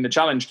the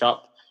Challenge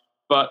Cup.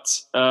 But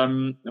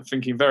I'm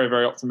thinking very,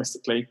 very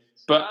optimistically.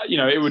 But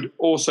it would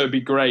also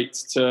be great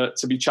to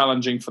be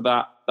challenging for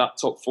that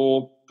top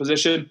four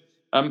position.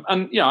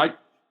 I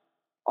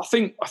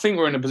think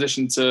we're in a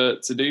position to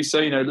do so.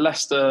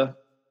 Leicester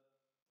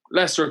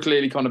are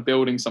clearly kind of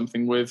building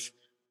something with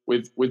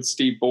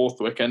Steve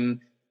Borthwick, and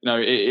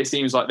it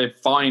seems like they've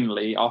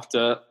finally,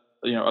 after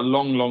a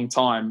long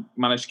time,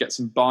 managed to get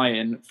some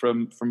buy-in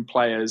from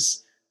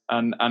players.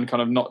 And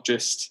kind of not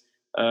just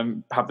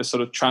have this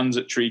sort of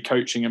transitory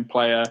coaching and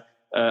player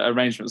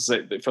arrangements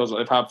that it feels like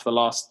they've had for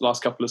the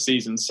last couple of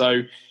seasons.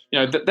 So,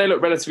 they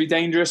look relatively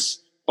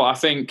dangerous. But I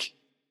think,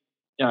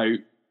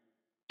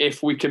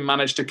 if we can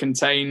manage to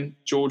contain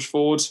George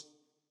Ford,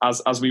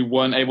 as we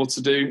weren't able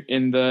to do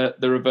in the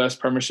reverse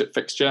Premiership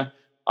fixture,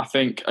 I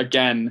think,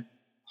 again,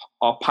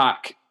 our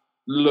pack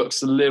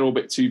looks a little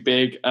bit too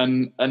big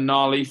and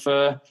gnarly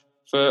for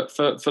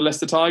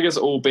Leicester Tigers,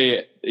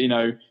 albeit,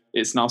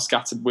 it's now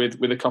scattered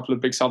with a couple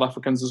of big South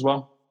Africans as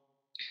well.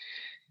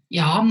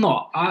 Yeah,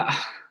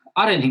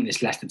 I don't think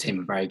this Leicester team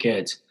are very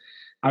good.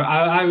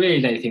 I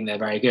really don't think they're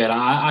very good.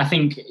 I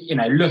think,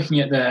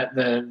 looking at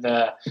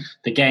the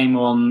game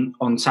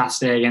on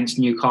Saturday against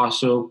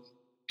Newcastle,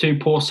 two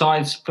poor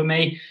sides for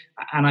me,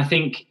 and I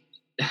think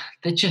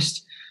they're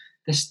just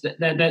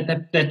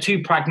they're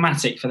too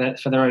pragmatic for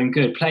their own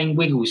good. Playing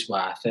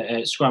Wigglesworth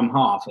at scrum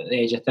half at the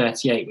age of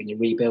 38 when you're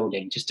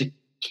rebuilding, just to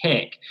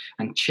kick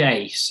and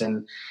chase,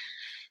 and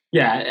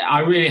I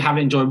really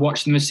haven't enjoyed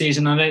watching them this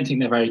season. I don't think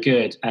they're very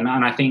good, and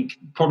I think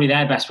probably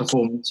their best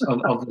performance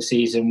of the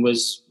season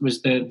was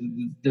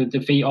the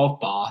defeat of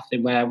Bath,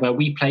 where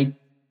we played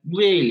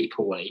really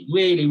poorly,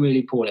 really,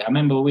 really poorly. I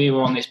remember we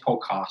were on this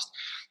podcast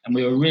and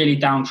we were really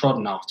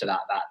downtrodden after that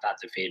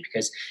defeat,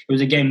 because it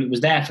was a game that was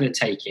there for the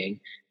taking.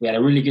 We had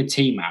a really good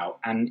team out,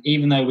 and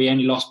even though we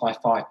only lost by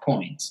 5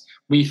 points,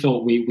 we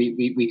thought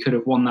we could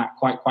have won that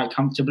quite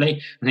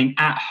comfortably. I think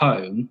at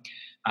home,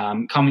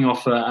 coming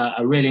off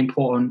a really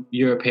important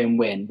European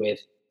win with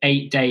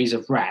 8 days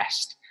of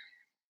rest,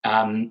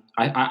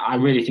 I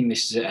really think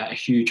this is a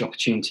huge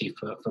opportunity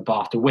for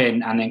Bath to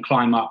win and then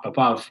climb up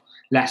above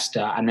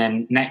Leicester, and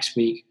then next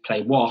week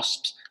play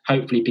Wasps,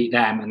 hopefully beat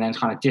them, and then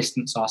kind of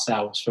distance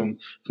ourselves from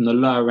the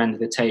lower end of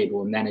the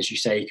table, and then, as you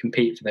say,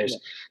 compete for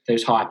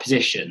those higher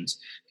positions.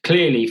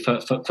 Clearly, for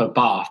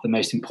Bath, the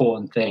most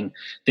important thing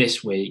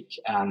this week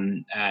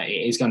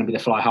is going to be the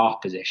fly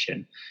half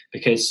position,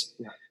 because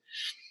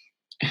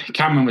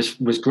Cameron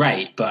was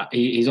great, but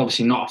he's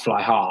obviously not a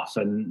fly half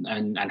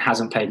and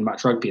hasn't played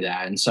much rugby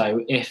there. And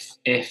so if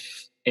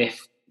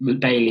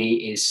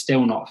Bailey is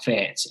still not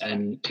fit,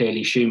 and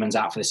clearly Schumann's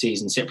out for the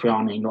season,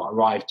 Cipriani not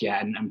arrived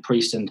yet, and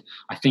Priestland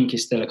I think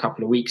is still a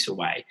couple of weeks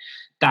away,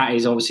 that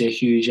is obviously a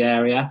huge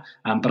area.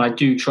 But I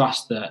do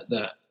trust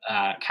that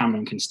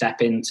Cameron can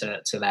step into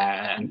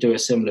there and do a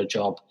similar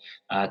job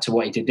to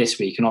what he did this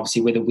week. And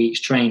obviously with a week's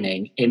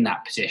training in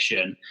that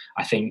position,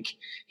 I think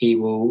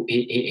he'll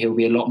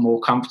be a lot more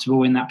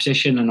comfortable in that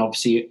position, and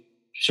obviously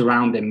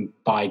surrounded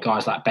by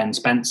guys like Ben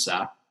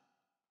Spencer,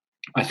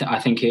 I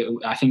think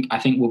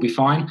we'll be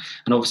fine.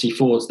 And obviously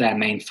Ford's their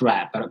main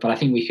threat, but I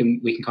think we can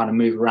kind of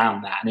move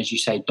around that, and as you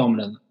say,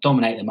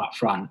 dominate them up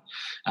front,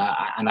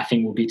 and I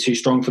think we'll be too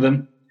strong for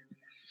them.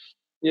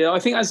 Yeah, I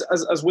think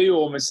as we were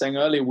almost saying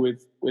earlier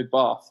with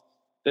Bath,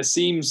 there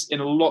seems in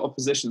a lot of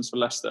positions for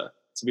Leicester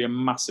to be a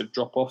massive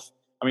drop off.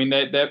 I mean,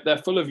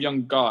 they're full of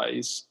young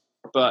guys,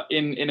 but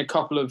in a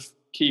couple of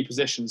key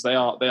positions they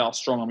are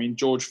strong. I mean,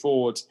 George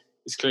Ford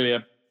is clearly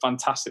a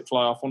fantastic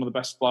fly half, one of the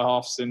best fly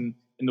halves in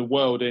the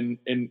world in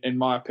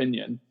my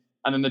opinion.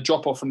 And then the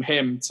drop off from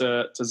him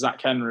to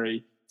Zach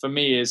Henry for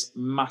me is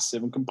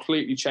massive and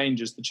completely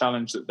changes the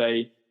challenge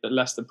that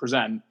Leicester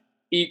present.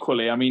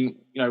 Equally, I mean,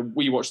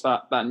 we watched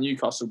that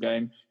Newcastle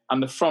game,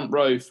 and the front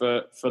row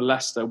for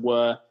Leicester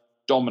were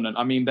dominant.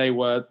 I mean, they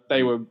were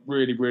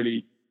really,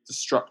 really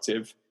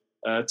destructive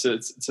to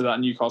that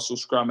Newcastle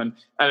scrum. And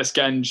Ellis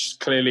Genge,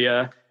 clearly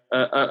a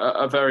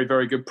very,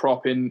 very good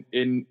prop in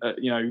an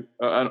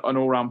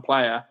all-round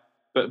player.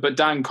 But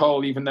Dan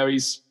Cole, even though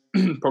he's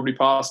probably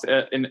passed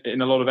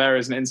in a lot of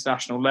areas at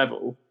international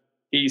level,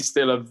 he's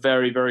still a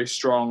very, very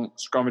strong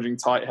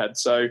scrummaging tight head.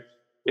 So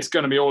it's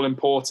going to be all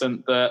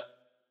important that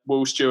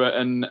Will Stewart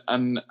and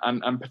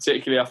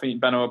particularly I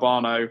think Beno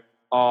Obano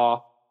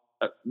are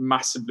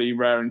massively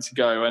raring to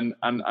go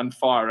and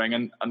firing,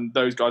 and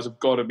those guys have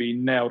got to be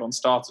nailed on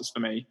starters for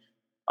me.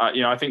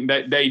 I think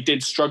they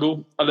did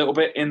struggle a little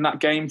bit in that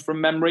game from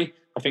memory.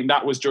 I think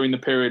that was during the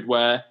period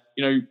where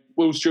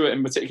Will Stewart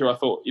in particular, I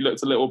thought he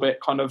looked a little bit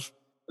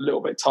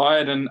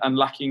tired and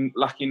lacking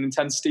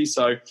intensity.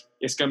 So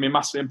it's going to be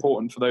massively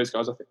important for those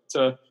guys, I think,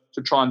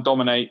 to try and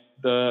dominate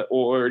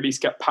or at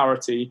least get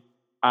parity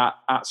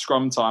at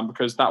scrum time,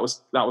 because that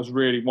was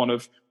really one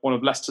of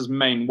Leicester's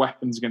main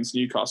weapons against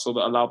Newcastle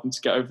that allowed them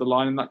to get over the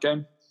line in that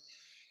game.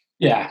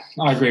 Yeah,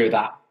 I agree with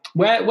that.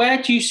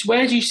 Where do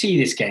you see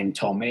this game,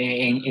 Tom,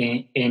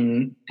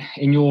 in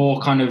your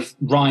kind of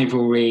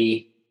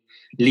rivalry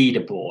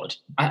leaderboard?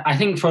 I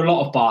think for a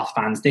lot of Bath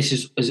fans,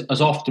 this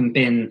has often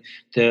been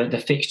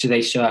the fixture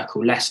they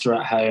circle. Leicester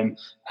at home,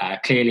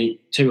 clearly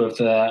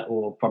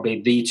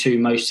probably the two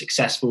most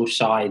successful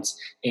sides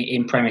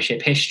in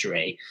Premiership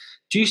history.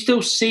 Do you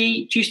still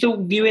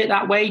view it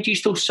that way? Do you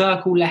still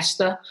circle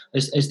Leicester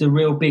as the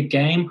real big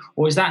game?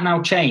 Or is that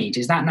now changed?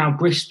 Is that now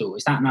Bristol?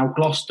 Is that now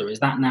Gloucester? Is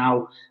that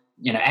now,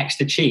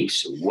 Exeter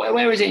Chiefs?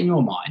 Where is it in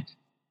your mind?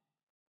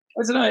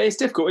 I don't know. It's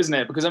difficult, isn't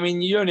it? Because, I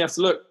mean, you only have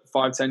to look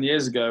 5-10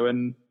 years ago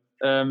and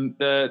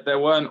there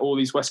weren't all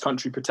these West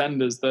Country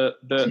pretenders that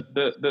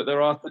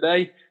there are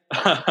today.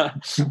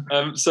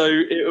 So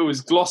it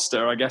was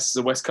Gloucester, I guess, as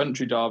a West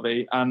Country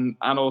derby, and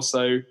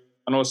also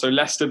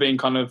Leicester being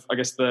kind of, I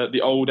guess,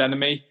 the old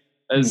enemy,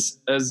 as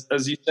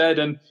you said.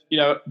 And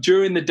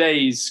during the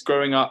days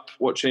growing up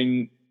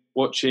watching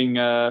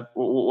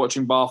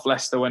Bath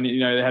Leicester, when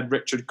they had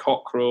Richard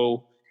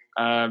Cockrell,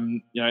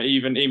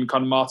 even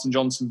kind of Martin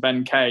Johnson,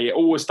 Ben Kay, it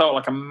always felt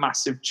like a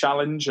massive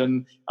challenge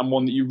and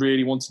one that you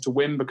really wanted to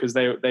win, because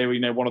they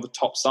were one of the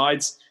top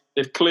sides.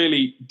 They've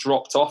clearly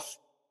dropped off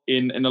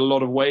in a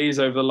lot of ways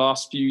over the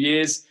last few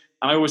years.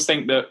 And I always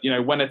think that,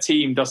 when a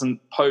team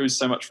doesn't pose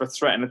so much for a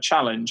threat and a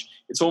challenge,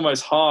 it's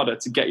almost harder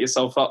to get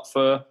yourself up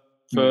for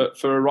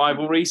a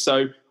rivalry.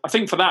 So I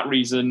think for that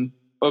reason,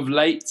 of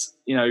late,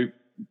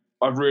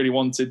 I've really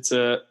wanted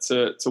to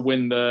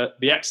win the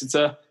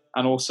Exeter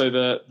and also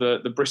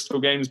the Bristol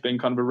games, being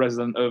kind of a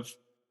resident of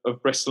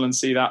Bristol, and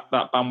see that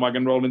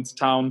bandwagon roll into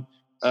town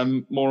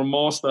more and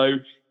more. So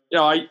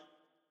I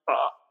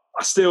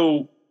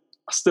still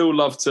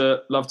love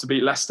to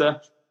beat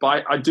Leicester.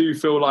 But I do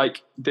feel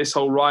like this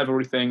whole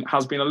rivalry thing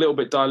has been a little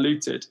bit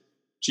diluted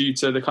due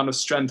to the kind of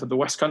strength of the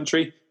West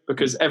Country.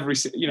 because every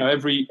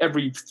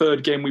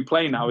third game we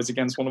play now is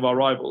against one of our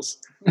rivals.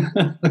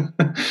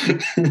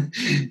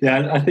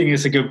 Yeah, I think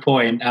it's a good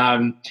point.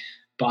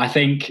 But I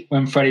think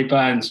when Freddie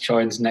Burns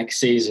joins next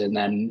season,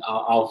 then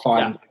I'll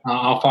find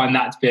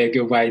that to be a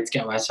good way to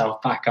get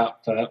myself back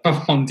up for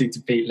wanting to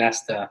beat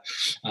Leicester,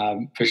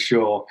 for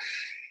sure.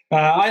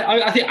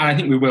 I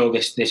think we will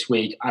this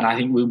week, and I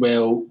think we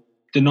will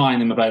denying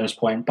them a bonus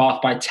point.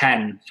 Bath by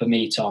 10 for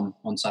me, Tom,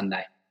 on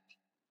Sunday.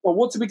 Well,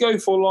 what did we go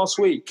for last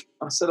week?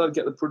 I said I'd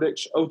get the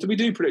prediction. Oh, did we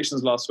do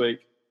predictions last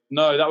week?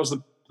 No, that was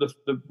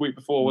the week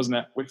before, wasn't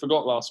it? We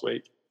forgot last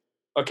week.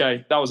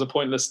 Okay, that was a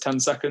pointless 10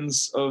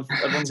 seconds of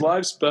everyone's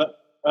lives. But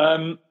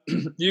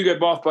you go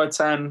Bath by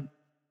 10.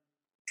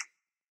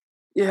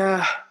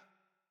 Yeah,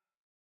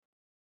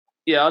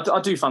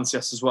 I do fancy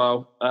us as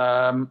well.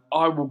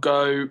 I will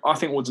go. I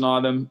think we'll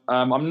deny them.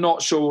 I'm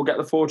not sure we'll get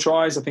the 4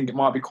 tries. I think it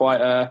might be quite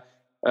a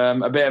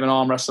bit of an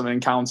arm wrestling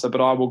encounter, but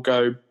I will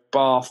go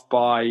Bath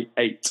by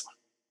 8.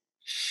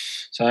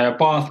 So a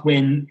Bath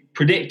win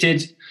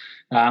predicted.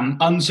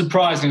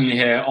 Unsurprisingly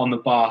here on the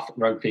Bath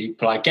Rugby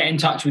Plug. Get in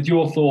touch with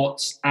your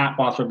thoughts at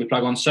Bath Rugby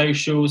Plug on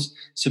socials.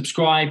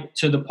 Subscribe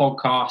to the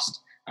podcast.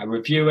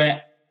 Review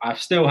it. I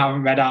still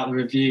haven't read out the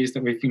reviews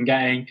that we've been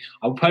getting.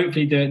 I'll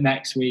hopefully do it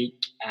next week.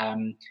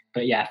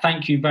 But yeah,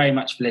 thank you very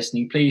much for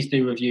listening. Please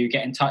do review.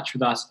 Get in touch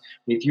with us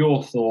with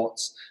your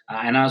thoughts.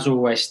 And as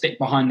always, stick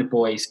behind the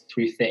boys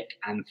through thick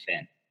and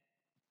thin.